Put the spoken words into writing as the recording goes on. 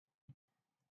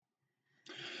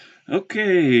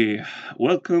Okay,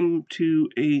 welcome to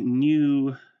a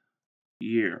new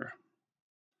year.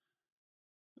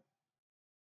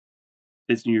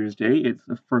 It's New Year's Day. It's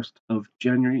the 1st of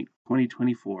January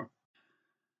 2024.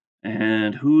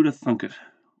 And who'd have thunk it?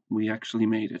 We actually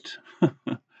made it.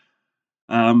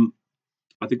 I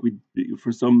think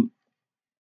for some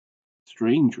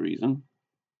strange reason,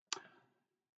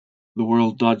 the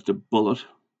world dodged a bullet.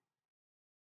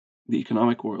 The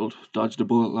economic world dodged a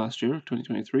bullet last year,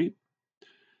 2023.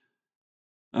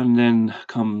 And then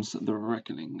comes the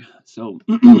reckoning. So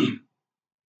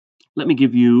let me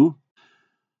give you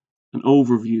an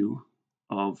overview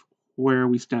of where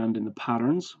we stand in the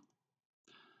patterns.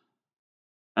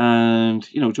 And,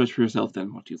 judge for yourself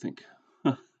then. What do you think?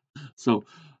 So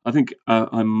I think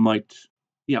I might,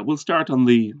 we'll start on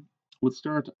the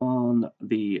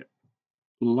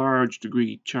large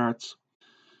degree charts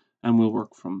and we'll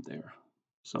work from there.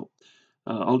 So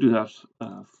I'll do that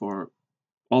for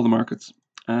all the markets.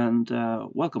 And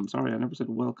welcome, sorry, I never said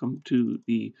welcome to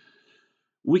the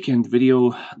weekend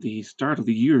video, the start of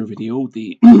the year video,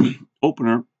 the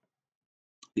opening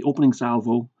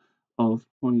salvo of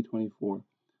 2024.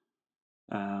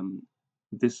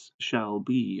 This shall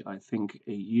be, I think,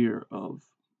 a year of,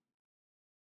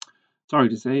 sorry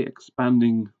to say,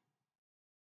 expanding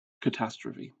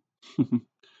catastrophe.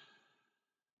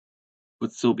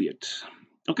 But so be it.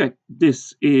 Okay,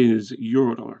 this is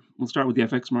Eurodollar. We'll start with the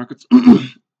FX markets.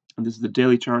 And this is the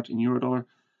daily chart in Eurodollar.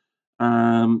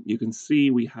 You can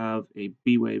see we have a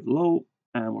B wave low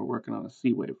and we're working on a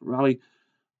C wave rally.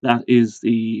 That's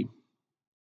the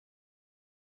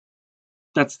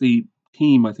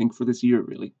theme, I think, for this year,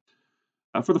 really.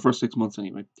 For the first 6 months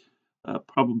anyway.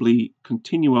 Probably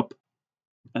continue up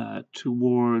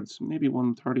towards maybe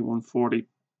 130, 140.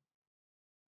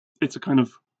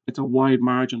 It's a wide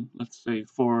margin, let's say,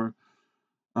 for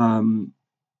a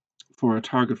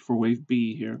target for wave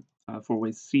B here, for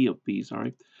wave C of B,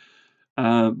 sorry.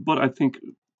 But I think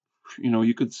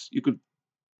you could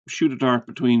shoot a dart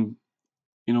between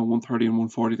 130 and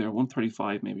 140 there,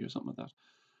 135 maybe or something like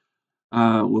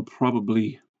that. Will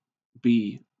probably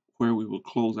be where we will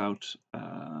close out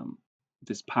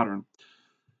this pattern.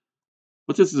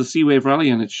 But this is a C wave rally,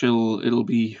 and it'll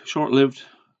be short-lived,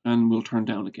 and will turn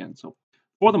down again. So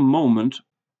for the moment,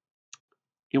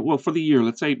 well, for the year,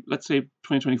 let's say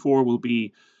 2024 will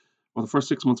be, or the first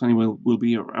 6 months anyway, will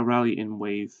be a rally in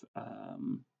wave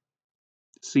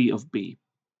C of B.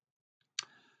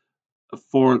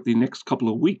 For the next couple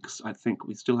of weeks, I think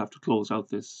we still have to close out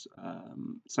this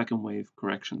second wave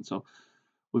correction. So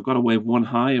we've got a wave 1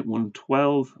 high at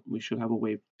 112. We should have a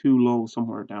wave 2 low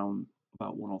somewhere down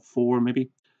about 104 maybe.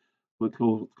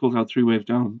 We'll close out 3 waves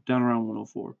down around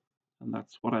 104. And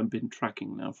that's what I've been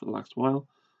tracking now for the last while.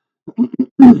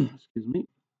 Excuse me.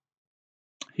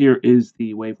 Here is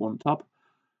the wave 1 top,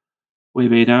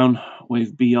 wave A down,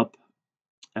 wave B up,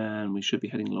 and we should be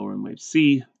heading lower in wave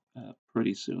C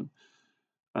pretty soon.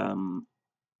 The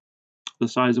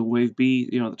size of wave B,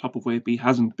 the top of wave B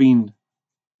hasn't been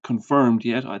confirmed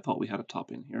yet. I thought we had a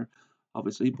top in here,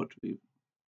 obviously, but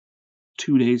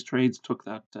 2 days trades took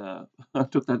that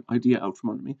took that idea out from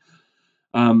under me.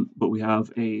 But we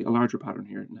have a larger pattern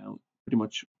here now, pretty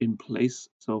much in place.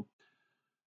 So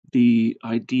the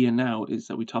idea now is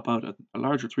that we top out at a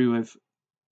larger 3-wave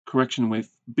correction in wave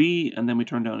B, and then we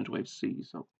turn down into wave C.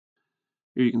 So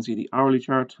here you can see the hourly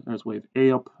chart. There's wave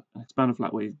A up, an expanded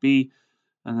flat wave B,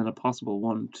 and then a possible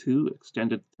 1, 2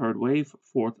 extended third wave,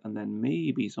 fourth, and then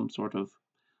maybe some sort of,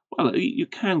 well, you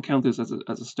can count this as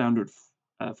a standard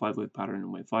 5-wave pattern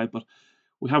in wave 5, but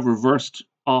we have reversed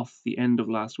off the end of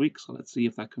last week, so let's see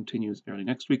if that continues early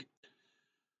next week.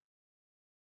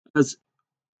 As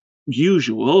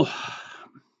usual,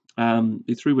 the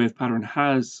 3-wave pattern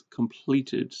has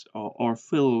completed or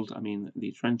filled,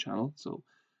 the trend channel, so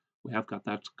we have got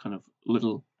that kind of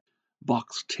little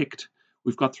box ticked.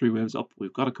 We've got 3 waves up,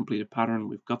 we've got a completed pattern,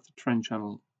 we've got the trend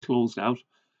channel closed out,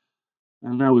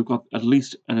 and now we've got at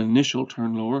least an initial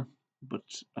turn lower, but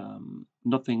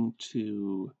nothing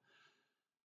to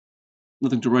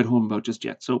write home about just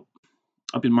yet. So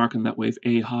I've been marking that wave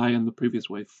A high and the previous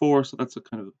wave 4, so that's a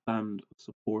kind of band of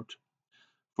support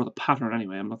for the pattern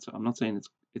anyway. I'm not saying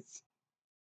it's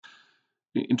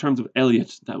in terms of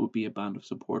Elliott, that would be a band of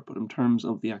support, but in terms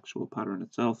of the actual pattern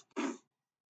itself,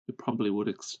 it probably would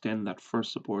extend that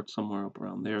first support somewhere up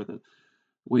around there, the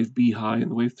wave B high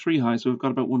and the wave 3 high. So we've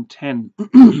got about 110.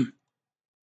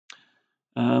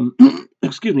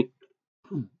 Excuse me.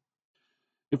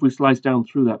 If we slice down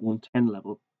through that 110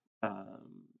 level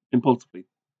impulsively,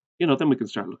 then we can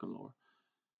start looking lower.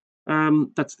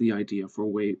 That's the idea for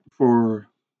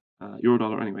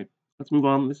Eurodollar anyway. let's move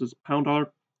on. This is pound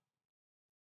dollar.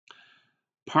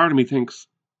 Part of me thinks,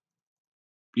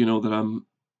 that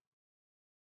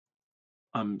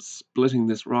I'm splitting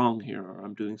this wrong here, or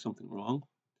I'm doing something wrong.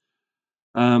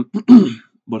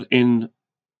 But in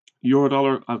euro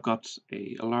dollar, I've got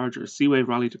a larger C wave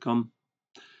rally to come,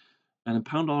 and in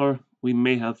pound dollar, we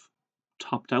may have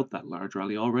topped out that large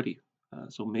rally already.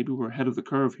 So maybe we're ahead of the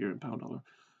curve here in pound dollar.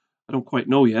 I don't quite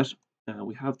know yet.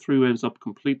 We have 3 waves up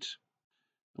complete,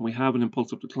 and we have an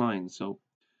impulsive decline. So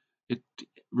it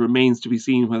remains to be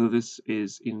seen whether this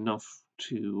is enough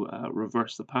to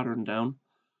reverse the pattern down,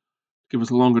 give us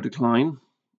a longer decline.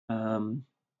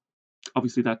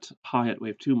 Obviously, that high at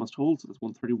wave 2 must hold, so that's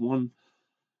 131,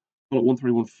 call it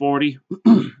 131.40.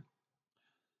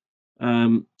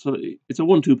 So it's a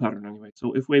 1-2 pattern anyway.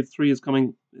 So if wave 3 is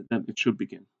coming, then it should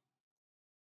begin.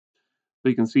 So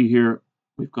you can see here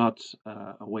we've got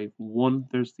a wave 1.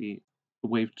 There's the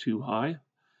wave 2 high,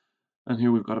 and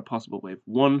here we've got a possible wave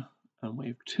 1 and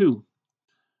wave 2.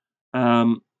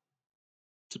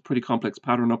 It's a pretty complex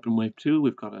pattern up in wave 2.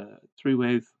 We've got a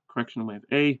 3-wave correction in wave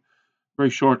A, very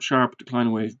short, sharp decline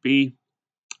in wave B,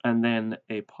 and then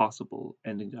a possible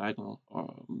ending diagonal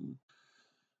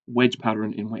wedge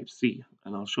pattern in wave C.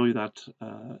 And I'll show you that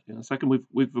in a second.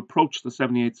 We've approached the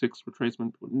 78.6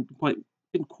 retracement.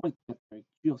 Didn't quite get there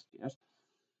just yet.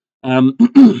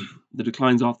 The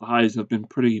declines off the highs have been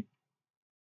pretty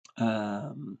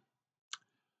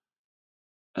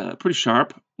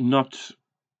sharp, not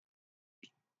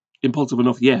impulsive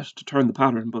enough yet to turn the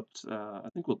pattern, but I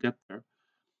think we'll get there.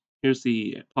 Here's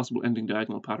the possible ending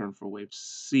diagonal pattern for wave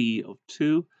C of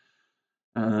 2.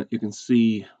 You can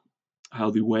see how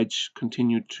the wedge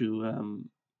continued to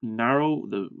narrow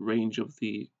the range of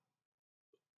the,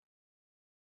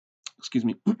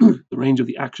 the range of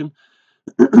the action.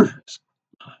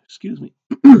 Excuse me,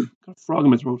 got a frog in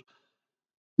my throat.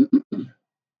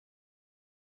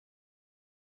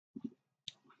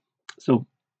 So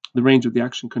the range of the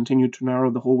action continued to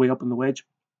narrow the whole way up in the wedge.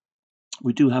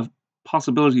 We do have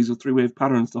possibilities of 3-wave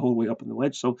patterns the whole way up in the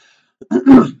wedge. So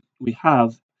we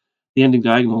have the ending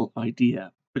diagonal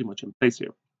idea pretty much in place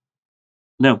here.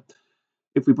 Now,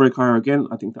 if we break higher again,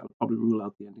 I think that will probably rule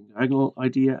out the ending diagonal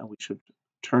idea, and we should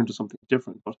turn to something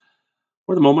different. But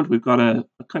for the moment, we've got a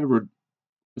kind of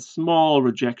a small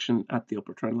rejection at the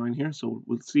upper trend line here. So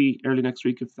we'll see early next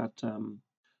week if that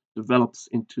develops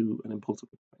into an impulsive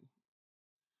decline.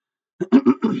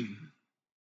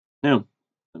 Now,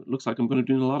 it looks like I'm going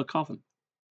to do a lot of coughing.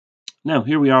 Now,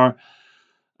 here we are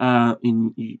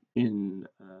in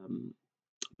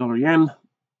dollar yen.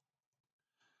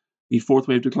 The 4th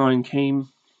wave decline came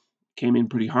in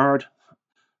pretty hard.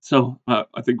 So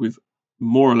I think we've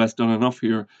more or less done enough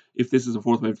here. If this is a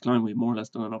 4th wave decline, we've more or less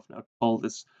done enough now to call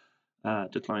this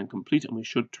decline complete, and we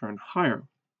should turn higher.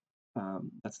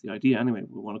 That's the idea anyway.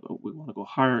 We want to go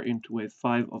higher into wave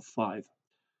 5 of 5.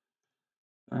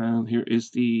 And here is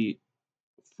the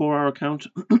 4-hour count.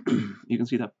 You can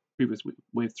see that previous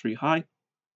wave 3 high.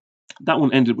 That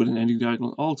one ended with an ending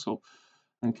diagonal also,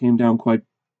 and came down quite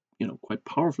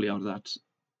powerfully out of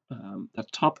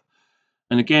that top.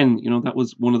 And again, that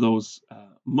was one of those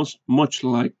much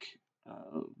like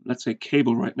let's say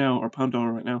cable right now, or pound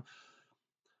dollar right now.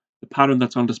 The pattern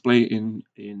that's on display in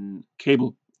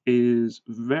cable is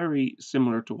very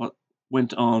similar to what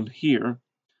went on here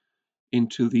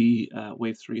into the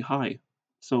wave 3 high.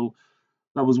 So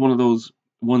that was one of those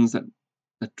ones that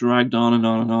dragged on and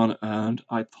on and on, and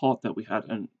I thought that we had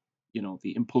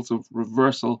the impulsive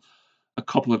reversal a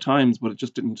couple of times, but it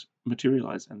just didn't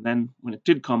materialize. And then when it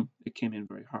did come, it came in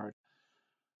very hard.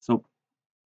 So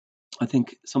I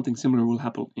think something similar will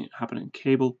happen in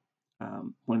cable.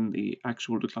 When the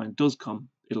actual decline does come,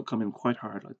 it'll come in quite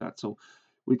hard like that. So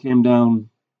we came down,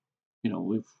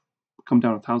 we've come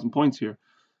down 1,000 points here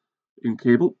in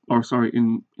cable, or sorry,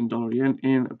 in dollar yen,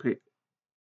 in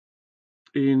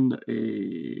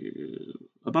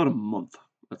about a month.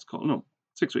 Let's call it, no,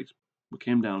 6 weeks. We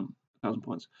came down 1,000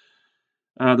 points.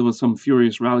 There was some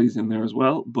furious rallies in there as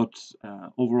well, but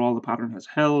overall the pattern has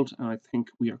held, and I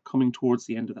think we are coming towards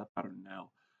the end of that pattern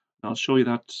now. And I'll show you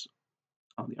that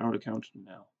on the hourly count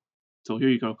now. So here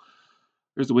you go.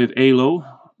 There's the wave A low.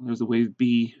 There's the wave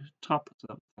B top. So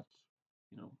that's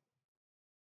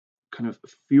kind of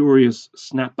furious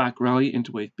snapback rally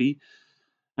into wave B,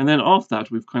 and then off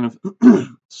that we've kind of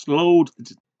slowed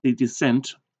the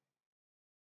descent.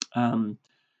 The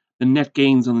net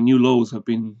gains on the new lows have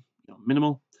been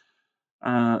minimal,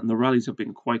 and the rallies have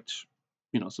been quite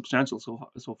substantial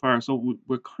so far. So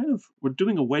we're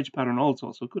doing a wedge pattern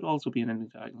also. So it could also be an ending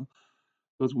diagonal.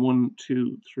 So it's 1,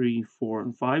 2, 3, 4,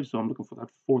 and 5. So I'm looking for that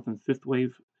 4th and 5th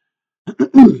wave.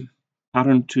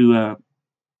 pattern to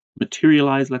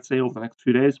materialize, let's say, over the next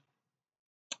few days.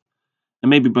 And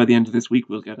maybe by the end of this week,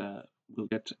 we'll get a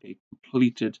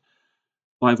completed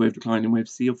 5-wave decline in wave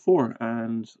C of 4.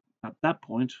 And at that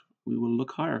point, we will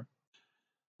look higher.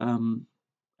 And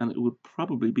it would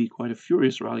probably be quite a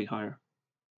furious rally higher,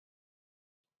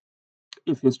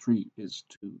 if history is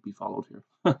to be followed here.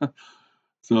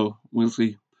 So we'll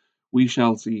see. We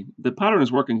shall see. The pattern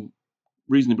is working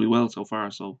reasonably well so far,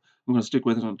 so I'm going to stick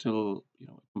with it until it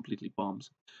completely bombs.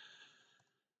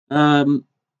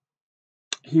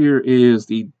 Here is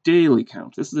the daily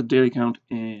count. This is a daily count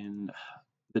in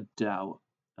the Dow,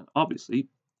 and obviously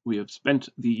we have spent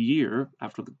the year,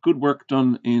 after the good work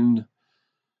done in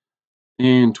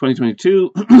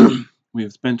 2022, we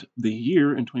have spent the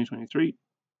year in 2023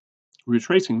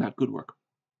 retracing that good work.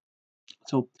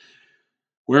 So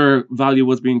where value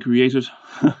was being created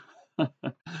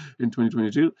in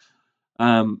 2022,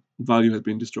 value has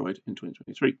been destroyed in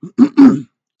 2023.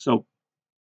 So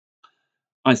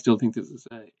I still think this is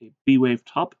a B-wave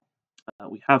top.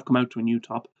 We have come out to a new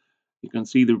top. You can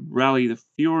see the rally, the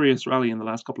furious rally in the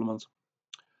last couple of months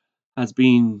has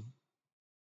been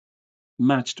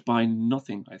matched by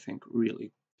nothing, I think,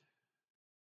 really.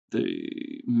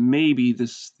 Maybe the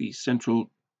central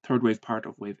third wave part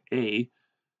of wave A,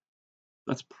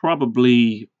 that's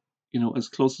probably, as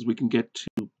close as we can get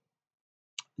to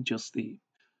just the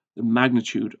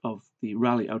magnitude of the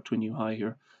rally out to a new high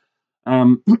here.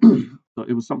 So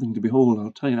it was something to behold,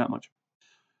 I'll tell you that much.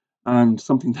 And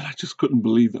something that I just couldn't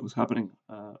believe that was happening.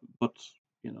 But,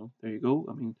 there you go.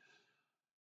 I mean,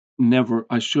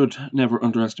 I should never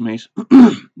underestimate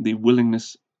the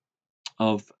willingness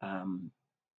of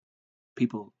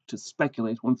people to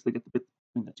speculate once they get the bit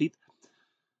between their teeth.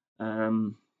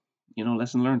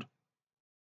 Lesson learned.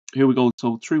 Here we go.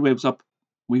 So 3 waves up.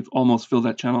 We've almost filled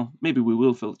that channel. Maybe we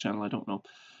will fill the channel. I don't know.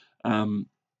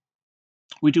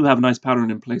 We do have a nice pattern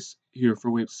in place here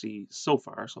for wave C so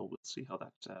far. So we'll see how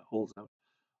that holds out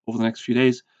over the next few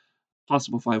days.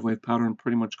 Possible 5-wave pattern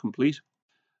pretty much complete.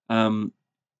 The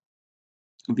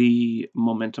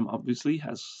momentum obviously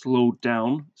has slowed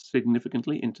down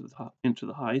significantly into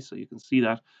the high. So you can see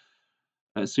that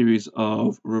a series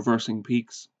of reversing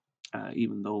peaks,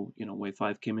 even though wave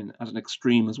 5 came in at an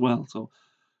extreme as well. So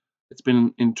it's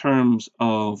been, in terms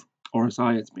of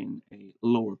RSI, it's been a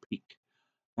lower peak.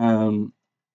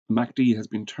 MACD has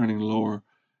been turning lower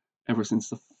ever since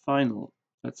the final,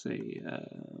 let's say,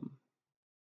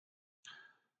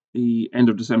 the end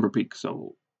of December peak,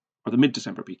 or the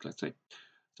mid-December peak, let's say.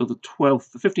 So the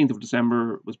 15th of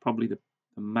December was probably the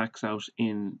max out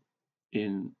in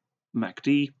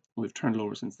MACD. We've turned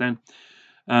lower since then.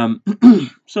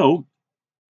 So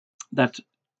that,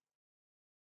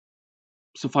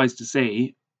 suffice to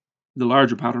say, the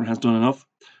larger pattern has done enough.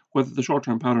 Whether the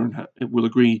short-term pattern will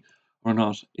agree or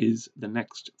not is the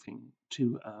next thing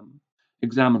to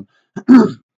examine.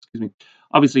 Excuse me.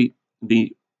 Obviously,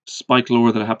 the spike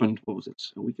lower that happened, what was it,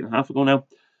 a week and a half ago now,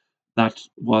 that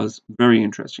was very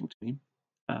interesting to me.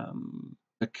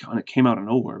 It kind of came out of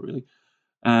nowhere, really.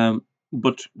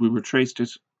 But we retraced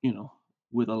it,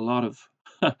 with a lot of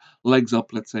legs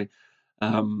up, let's say,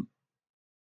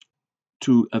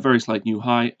 to a very slight new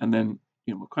high, and then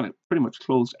we're kind of pretty much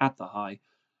closed at the high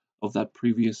of that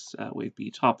previous wave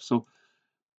B top. So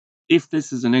if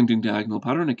this is an ending diagonal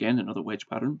pattern, again another wedge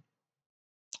pattern,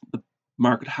 the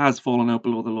market has fallen out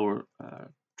below the lower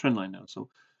trend line now. So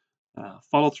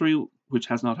follow through, which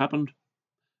has not happened.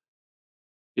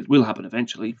 It will happen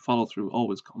eventually. Follow through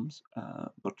always comes,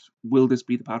 but will this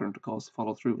be the pattern to cause the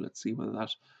follow through? Let's see whether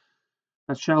that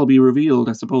shall be revealed,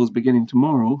 I suppose, beginning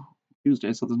tomorrow,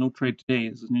 Tuesday. So there's no trade today.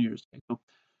 This is New Year's Day. So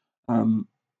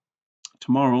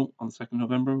tomorrow, on the 2nd of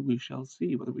November, we shall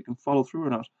see whether we can follow through or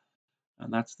not.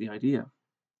 And that's the idea.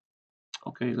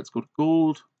 Okay, let's go to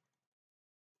gold.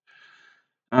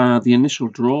 The initial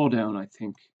drawdown, I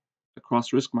think,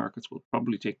 across risk markets will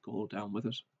probably take gold down with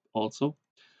it also.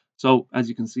 So as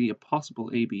you can see, a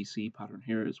possible ABC pattern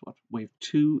here is what wave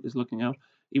 2 is looking at.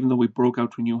 Even though we broke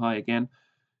out to a new high again,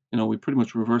 we pretty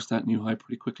much reversed that new high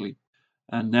pretty quickly.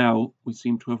 And now we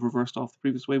seem to have reversed off the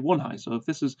previous wave 1 high. So if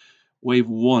this is wave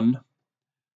 1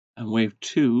 and wave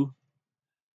 2,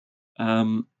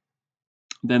 then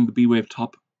the B wave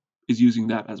top is using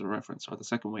that as a reference, or the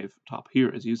second wave top here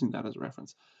is using that as a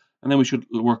reference. And then we should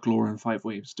work lower in 5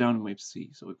 waves down in wave C.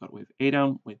 So we've got wave A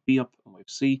down, wave B up, and wave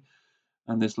C.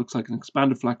 And this looks like an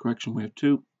expanded flat correction wave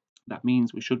 2. That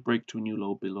means we should break to a new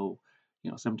low below,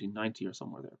 1790 or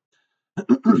somewhere there.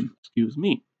 Excuse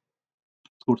me.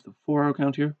 Let's go to the 4-hour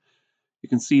count here. You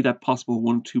can see that possible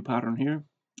 1-2 pattern here.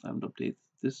 I haven't updated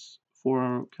this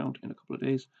 4-hour count in a couple of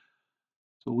days.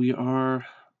 So we are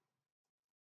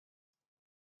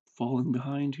falling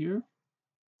behind here.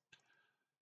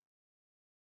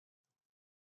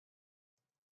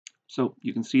 So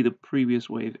you can see the previous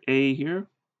wave A here,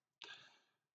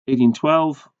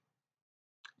 1812.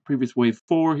 Previous wave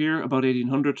 4 here, about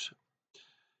 1800.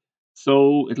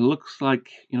 So it looks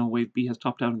like, wave B has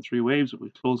topped out in 3 waves.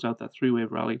 We closed out that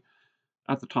 3-wave rally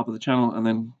at the top of the channel and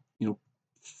then,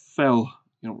 fell,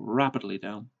 rapidly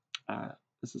down.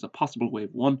 This is a possible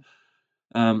wave 1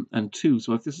 and 2.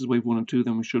 So if this is wave 1 and 2,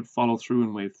 then we should follow through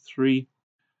in wave 3.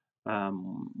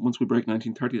 Once we break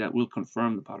 1930, that will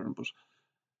confirm the pattern, but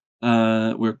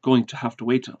we're going to have to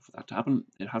wait for that to happen.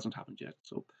 It hasn't happened yet.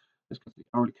 So let's get the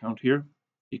hourly count here.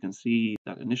 You can see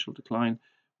that initial decline,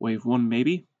 wave 1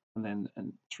 maybe, and then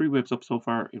 3 waves up so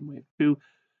far in wave 2.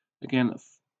 Again,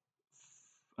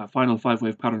 a final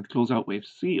 5-wave pattern to close out wave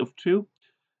C of 2,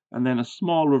 and then a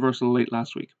small reversal late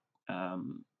last week.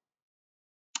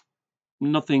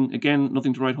 Nothing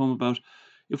to write home about.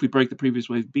 If we break the previous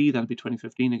wave B, that'll be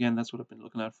 2015 again. That's what I've been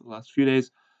looking at for the last few days.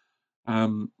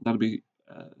 That'll be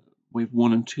wave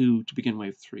 1 and 2 to begin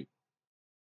wave 3.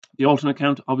 The alternate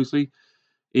count, obviously,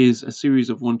 is a series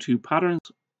of 1-2 patterns.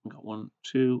 We've got 1,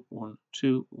 2, 1,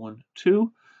 2, 1,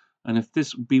 2. And if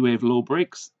this B wave low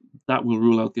breaks, that will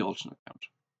rule out the alternate count.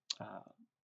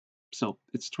 So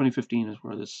it's 2015 is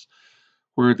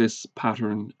where this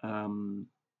pattern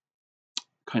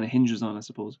kind of hinges on, I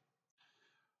suppose.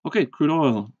 Okay, crude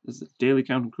oil. This is the daily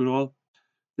count in crude oil.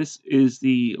 This is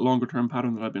the longer term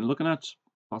pattern that I've been looking at.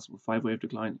 Possible 5-wave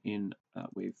decline in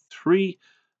wave 3.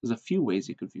 There's a few ways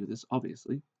you could view this,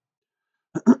 obviously.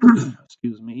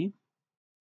 Excuse me.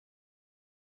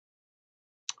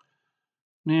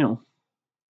 Now,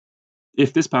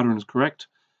 if this pattern is correct,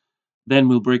 then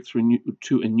we'll break through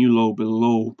to a new low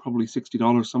below probably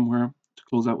 $60 somewhere to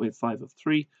close out wave 5 of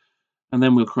 3, and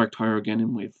then we'll correct higher again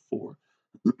in wave 4.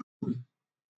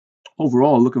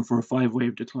 Overall, looking for a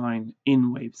 5-wave decline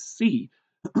in wave C.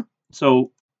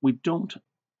 So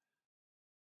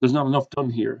there's not enough done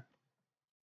here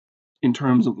in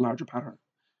terms of larger pattern.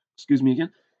 Excuse me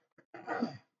again. I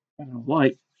don't know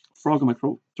why. Frog in my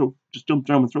throat just jumped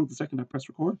down my throat the second I pressed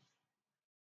record.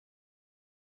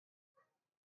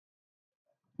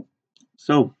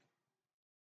 So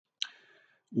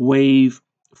wave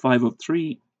 5 of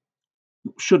 3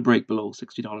 should break below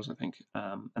 $60, I think,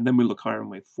 and then we'll look higher in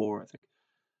wave 4, I think.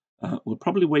 We'll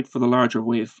probably wait for the larger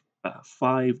wave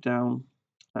 5 down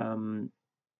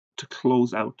to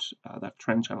close out that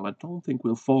trend channel. I don't think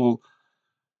we'll fall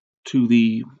to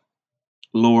the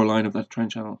lower line of that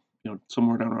trend channel,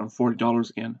 somewhere down around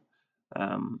 $40 again,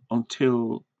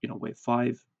 until wave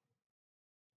 5.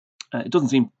 It doesn't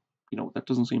seem, that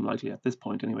doesn't seem likely at this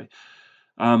point anyway.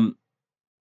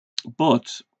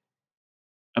 But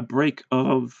a break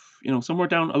of somewhere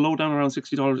down, a low down around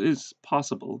 $60 is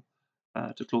possible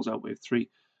to close out wave 3,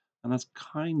 and that's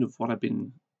kind of what I've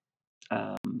been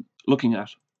looking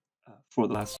at for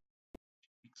the last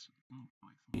weeks.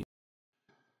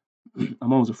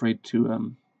 I'm always afraid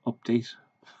to update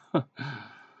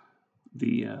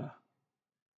the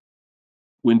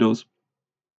Windows.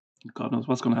 God knows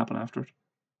what's going to happen after it.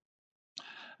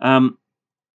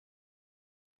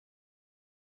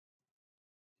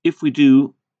 If we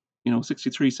do,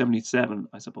 63.77,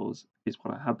 I suppose, is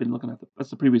what I have been looking at.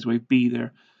 That's the previous wave B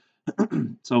there.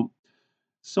 So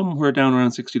somewhere down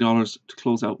around $60 to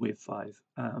close out wave 5.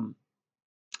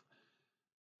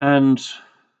 And,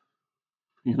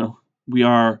 we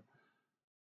are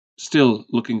still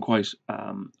looking quite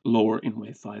lower in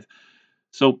wave 5.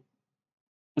 So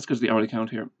let's go to the hourly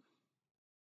count here.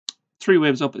 3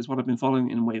 waves up is what I've been following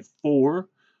in wave 4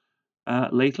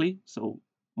 lately. So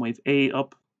wave A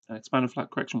up, an expanded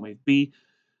flat correction, wave B.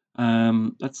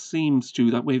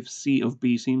 That wave C of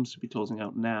B seems to be closing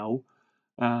out now.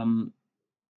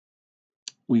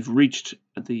 We've reached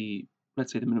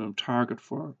let's say the minimum target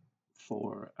for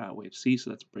wave C, so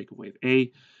that's break of wave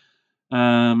A.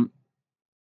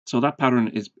 So that pattern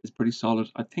is pretty solid.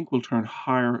 I think we'll turn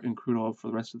higher in crude oil for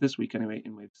the rest of this week anyway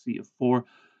in wave C of 4.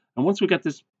 And once we get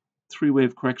this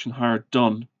 3-wave correction higher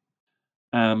done,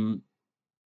 we'll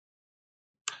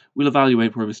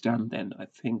evaluate where we stand then. I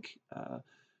think I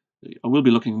will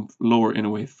be looking lower in a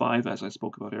wave 5, as I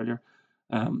spoke about earlier,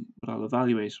 but I'll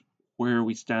evaluate where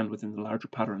we stand within the larger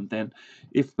pattern then.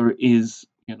 If there is,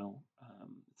 if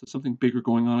there's something bigger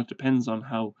going on, it depends on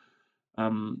how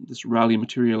this rally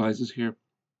materializes here.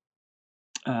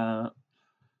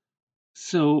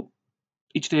 So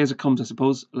each day as it comes, I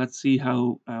suppose. Let's see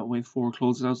how wave 4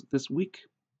 closes out this week,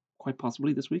 quite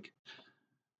possibly this week.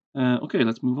 Okay,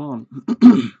 let's move on.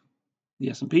 The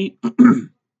S&P.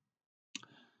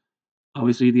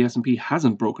 Obviously, the S&P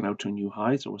hasn't broken out to a new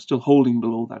high, so we're still holding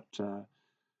below that, the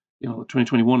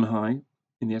 2021 high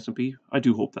in the S&P. I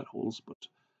do hope that holds, but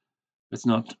it's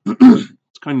not.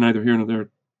 It's kind of neither here nor there,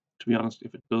 to be honest,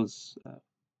 if it does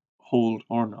hold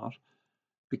or not,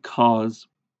 because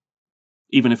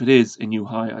even if it is a new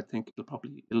high, I think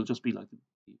it'll just be like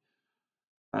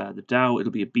the Dow.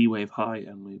 It'll be a B wave high,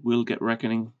 and we will get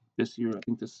reckoning this year. I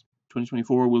think this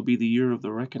 2024 will be the year of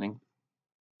the reckoning.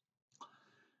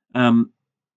 So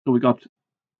we got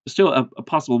still a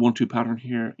possible 1-2 pattern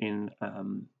here in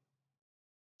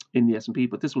the S&P,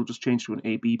 but this will just change to an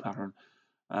AB pattern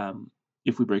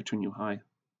if we break to a new high.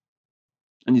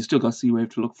 And you still got C wave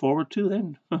to look forward to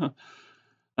then.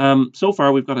 So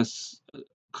far, we've got a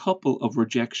couple of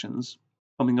rejections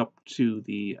coming up to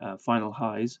the final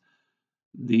highs.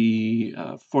 The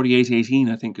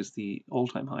 48.18, I think, is the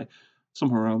all-time high,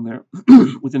 somewhere around there,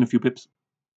 within a few pips.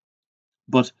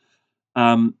 But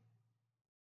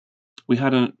we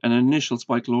had an initial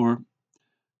spike lower,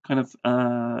 kind of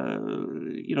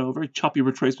a very choppy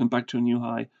retracement back to a new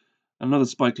high. Another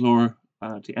spike lower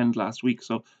to end last week.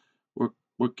 So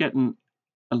we're getting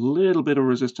a little bit of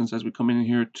resistance as we come in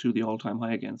here to the all-time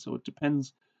high again. So it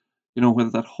depends,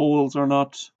 whether that holds or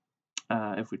not.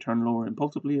 If we turn lower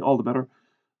impulsively, all the better.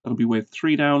 That'll be wave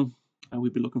 3 down,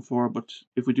 we'd be looking for. But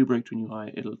if we do break to a new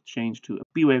high, it'll change to a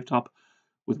B wave top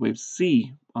with wave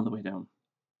C on the way down.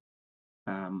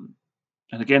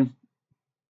 And again,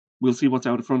 we'll see what's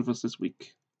out in front of us this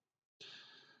week.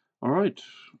 All right,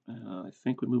 I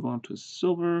think we move on to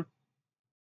silver.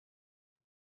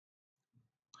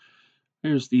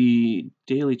 Here's the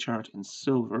daily chart in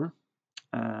silver.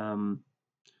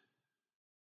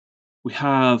 We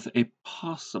have a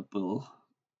possible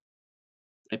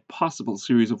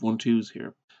series of 1-2s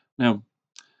here. Now,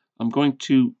 I'm going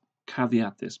to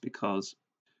caveat this because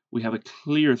we have a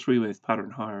clear 3-wave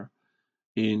pattern higher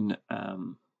in,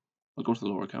 I'll go to the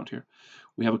lower account here.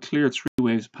 We have a clear 3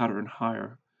 waves pattern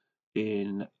higher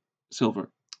in silver.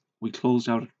 We closed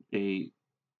out a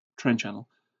trend channel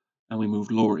and we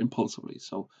moved lower impulsively.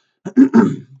 So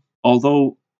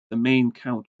although the main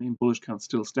bullish count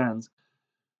still stands,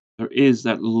 there is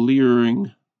that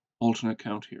leering alternate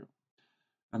count here.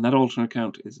 And that alternate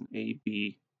count is an A,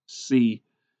 B, C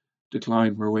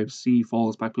decline where wave C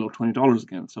falls back below $20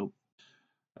 again. So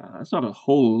it's not a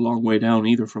whole long way down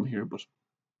either from here, but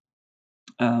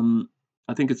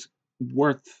I think it's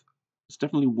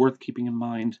definitely worth keeping in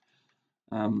mind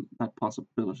that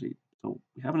possibility. So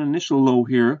we have an initial low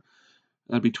here.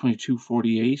 That'd be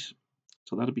 22.48.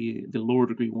 So that'll be the lower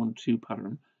degree 1-2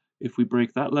 pattern. If we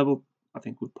break that level, I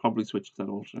think we'll probably switch to that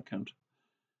alternate count.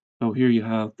 So here you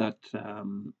have that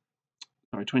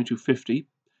 22.50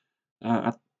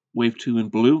 at wave 2 in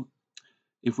blue.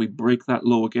 If we break that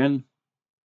low again,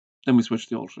 then we switch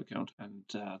to the alternate count, and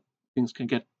things can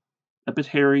get a bit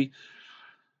hairy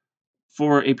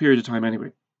for a period of time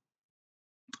anyway.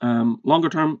 Longer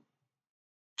term,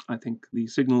 I think the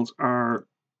signals are,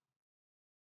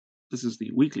 this is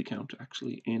the weekly count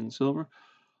actually in silver.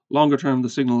 Longer term, the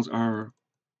signals are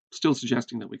still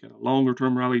suggesting that we get a longer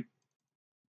term rally,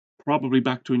 probably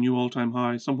back to a new all-time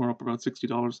high, somewhere up about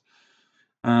 $60.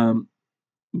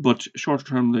 But shorter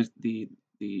term, the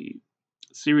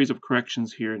series of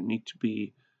corrections here need to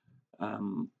be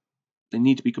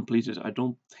completed. I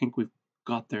don't think we've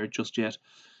got there just yet.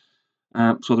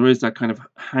 So there is that kind of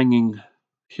hanging,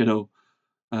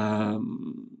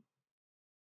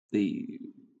 the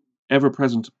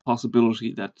ever-present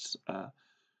possibility that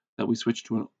we switch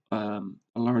to a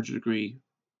larger degree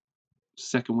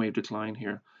second wave decline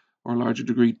here, or a larger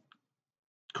degree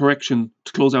correction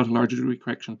to close out a larger degree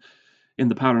correction in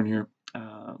the pattern here.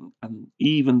 And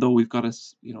even though we've got a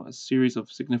series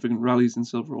of significant rallies in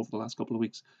silver over the last couple of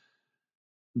weeks,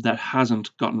 that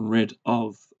hasn't gotten rid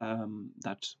of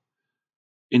that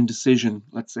indecision,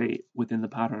 let's say, within the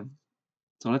pattern.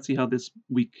 So let's see how this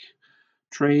week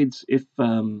trades. If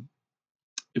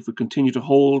we continue to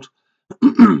hold,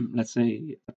 let's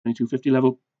say at 22.50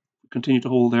 level, continue to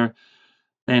hold there,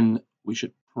 then we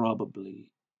should probably,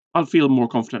 I'll feel more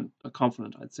confident,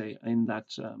 I'd say, in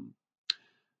that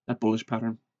that bullish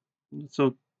pattern.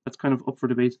 So that's kind of up for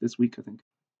debate this week, I think.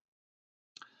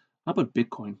 How about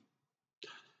Bitcoin?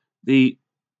 The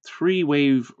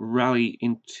 3-wave rally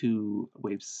into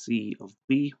wave C of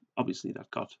B, obviously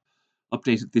that got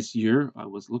updated this year. I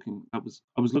was looking at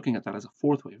that as a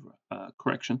 4th wave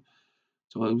correction.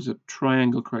 So it was a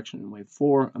triangle correction in wave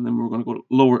 4, and then we're going to go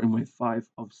lower in wave 5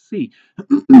 of C.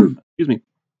 Excuse me.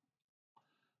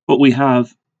 But we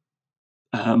have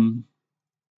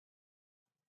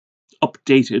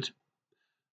updated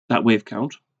that wave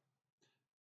count.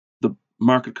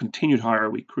 market continued higher.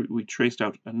 We traced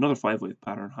out another 5-wave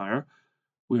pattern higher.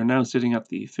 We are now sitting at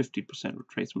the 50%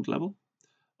 retracement level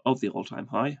of the all-time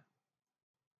high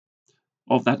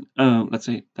of that, let's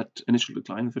say, that initial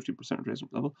decline, the 50%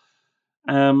 retracement level.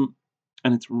 And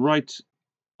it's right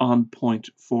on point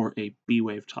for a B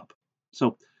wave top.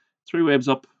 So 3 waves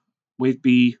up, wave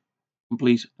B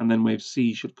complete, and then wave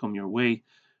C should come your way.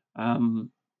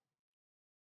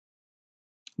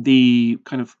 The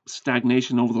kind of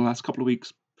stagnation over the last couple of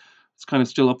weeks, it's kind of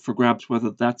still up for grabs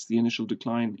whether that's the initial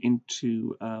decline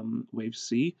into wave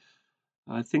C.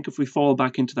 I think if we fall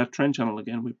back into that trend channel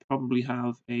again, we probably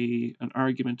have an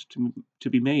argument to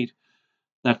be made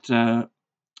that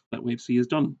that wave C is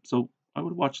done. So I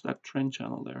would watch that trend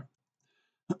channel there.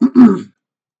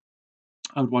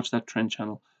 I would watch that trend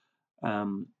channel.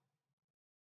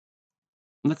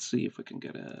 Let's see if we can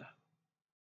get a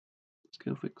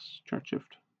scale fix chart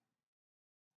shift.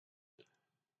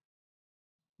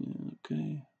 Yeah,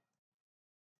 okay.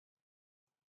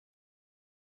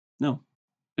 No,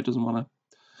 it doesn't want to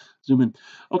zoom in.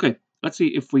 Okay, let's see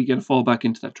if we get a fall back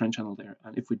into that trend channel there.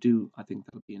 And if we do, I think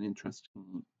that'll be an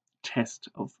interesting test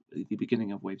of the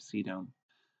beginning of wave C down.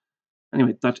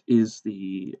 Anyway, that is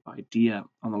the idea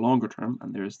on the longer term,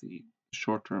 and there's the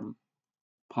short-term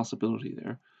possibility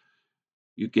there.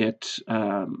 You get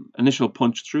initial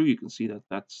punch through. You can see that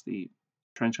that's the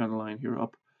trend channel line here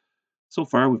up. So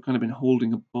far, we've kind of been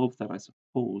holding above that, I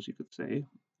suppose you could say,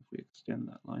 if we extend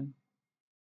that line.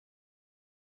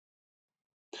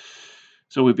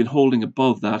 So we've been holding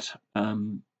above that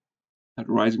that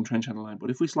rising trend channel line. But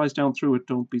if we slice down through it,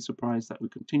 don't be surprised that we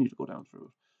continue to go down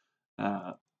through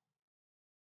it.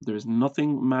 There's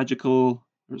nothing magical.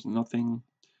 There's nothing,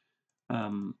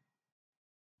 how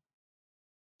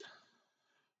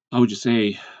would you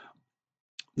say,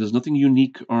 there's nothing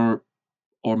unique or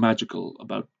magical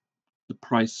about the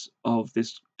price of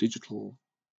this digital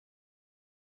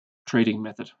trading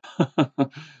method.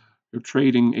 You're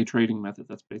trading a trading method.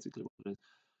 That's basically what it is.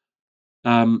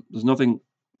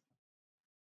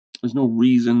 There's no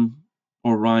reason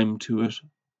or rhyme to it.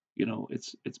 You know,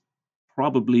 it's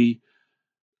probably,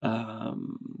 it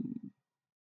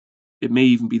may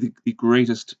even be the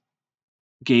greatest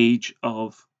gauge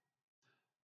of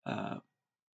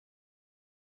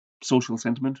social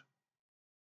sentiment.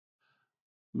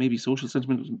 Maybe social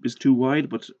sentiment is too wide,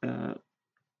 but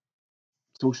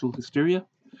social hysteria,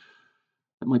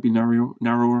 that might be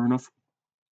narrower enough.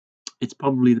 It's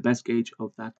probably the best gauge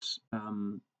of that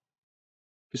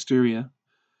hysteria.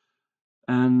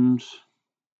 And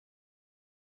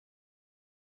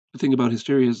the thing about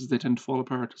hysteria is they tend to fall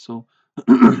apart. So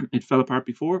it fell apart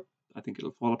before. I think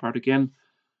it'll fall apart again.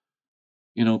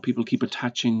 You know, people keep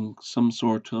attaching some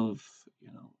sort of,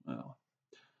 you know,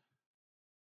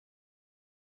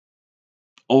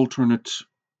 alternate,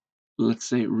 let's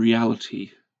say,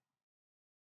 reality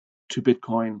to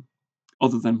Bitcoin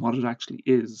other than what it actually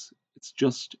is. It's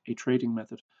just a trading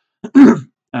method.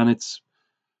 And it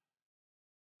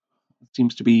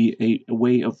seems to be a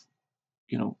way of,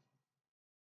 you know,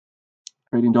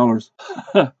 trading dollars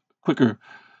quicker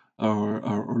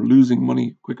or losing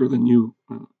money quicker than you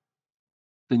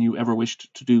ever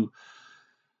wished to do.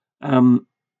 I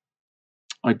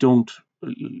don't,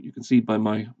 you can see by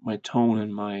my tone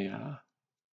and my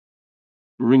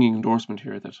ringing endorsement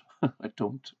here that I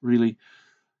don't really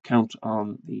count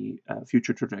on the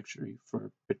future trajectory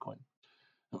for Bitcoin.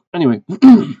 Anyway,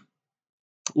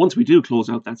 once we do close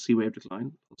out that C wave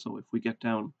decline, so if we get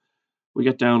down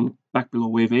back below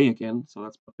wave A again, so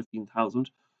that's about 15,000.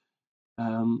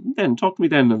 Then talk to me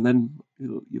then, and then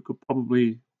you could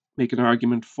probably make an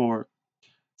argument for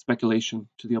speculation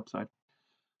to the upside.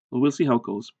 Well, we'll see how it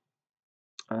goes.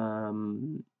 I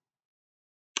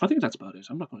think that's about it.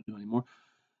 I'm not going to do any more.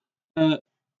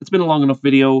 It's been a long enough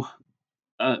video.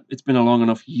 It's been a long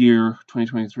enough year.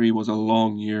 2023 was a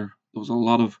long year. There was a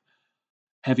lot of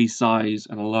heavy sighs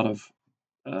and a lot of,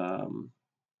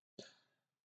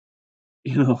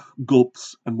 you know,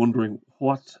 gulps and wondering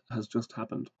what has just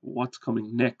happened, what's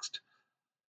coming next.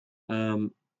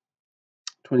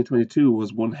 2022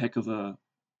 was one heck of a,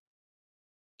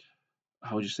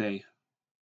 how would you say,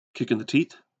 kick in the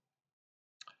teeth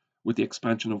with the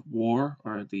expansion of war,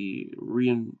 or the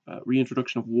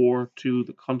reintroduction of war to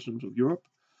the continent of Europe.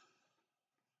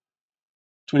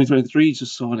 2023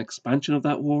 just saw an expansion of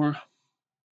that war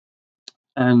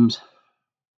and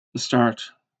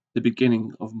the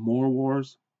beginning of more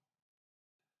wars.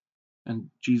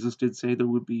 And Jesus did say there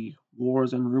would be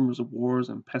wars and rumors of wars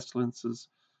and pestilences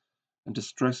and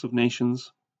distress of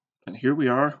nations. And here we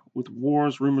are with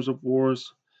wars, rumors of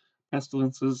wars,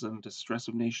 pestilences, and distress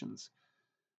of nations.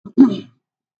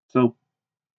 So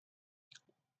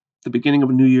the beginning of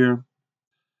a new year.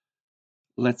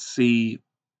 Let's see.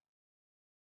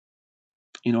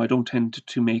 I don't tend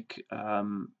to make. I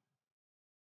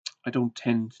don't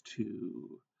tend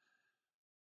to.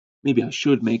 Maybe I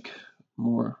should make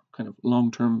more kind of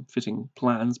long-term fitting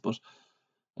plans, but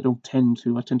I don't tend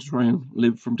to. I tend to try and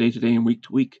live from day to day and week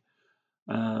to week,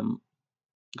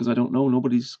 because I don't know.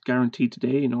 Nobody's guaranteed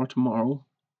today nor tomorrow.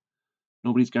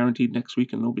 Nobody's guaranteed next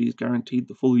week, and nobody's guaranteed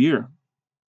the full year.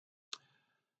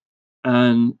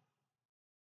 And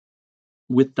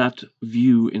with that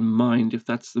view in mind, if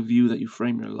that's the view that you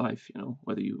frame your life,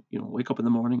 whether you wake up in the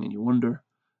morning and you wonder,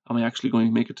 am I actually going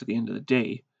to make it to the end of the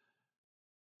day,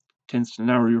 tends to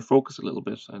narrow your focus a little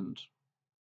bit and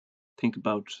think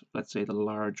about, let's say, the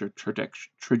larger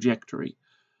trajectory.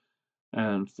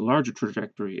 And the larger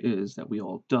trajectory is that we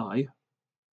all die.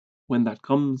 When that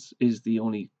comes is the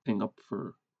only thing up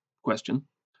for question.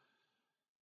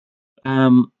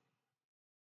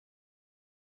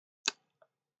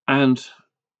 And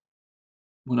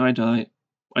when I die,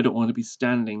 I don't want to be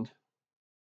standing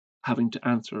having to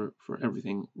answer for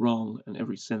everything wrong and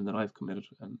every sin that I've committed,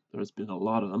 and there's been a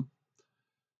lot of them.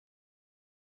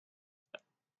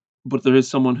 But there is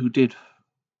someone who did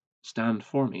stand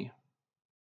for me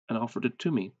and offered it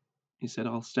to me. He said,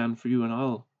 I'll stand for you and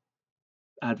I'll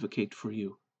advocate for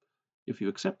you if you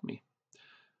accept me.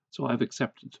 So I've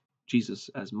accepted Jesus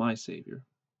as my Savior,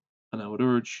 and I would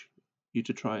urge you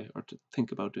to try or to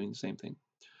think about doing the same thing.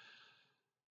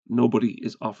 Nobody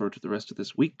is offered the rest of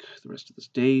this week, the rest of this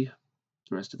day,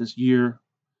 the rest of this year.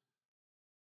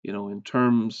 In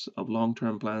terms of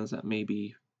long-term plans, that may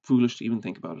be foolish to even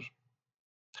think about it.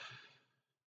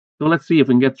 So let's see if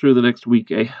we can get through the next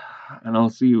week, and I'll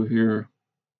see you here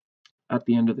at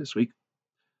the end of this week,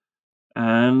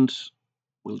 and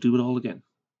we'll do it all again.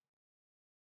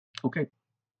 Okay.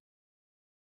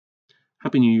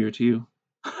 Happy New Year to you.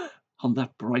 On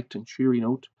that bright and cheery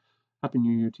note, Happy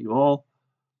New Year to you all,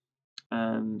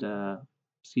 and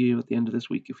see you at the end of this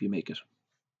week if you make it.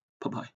 Bye-bye.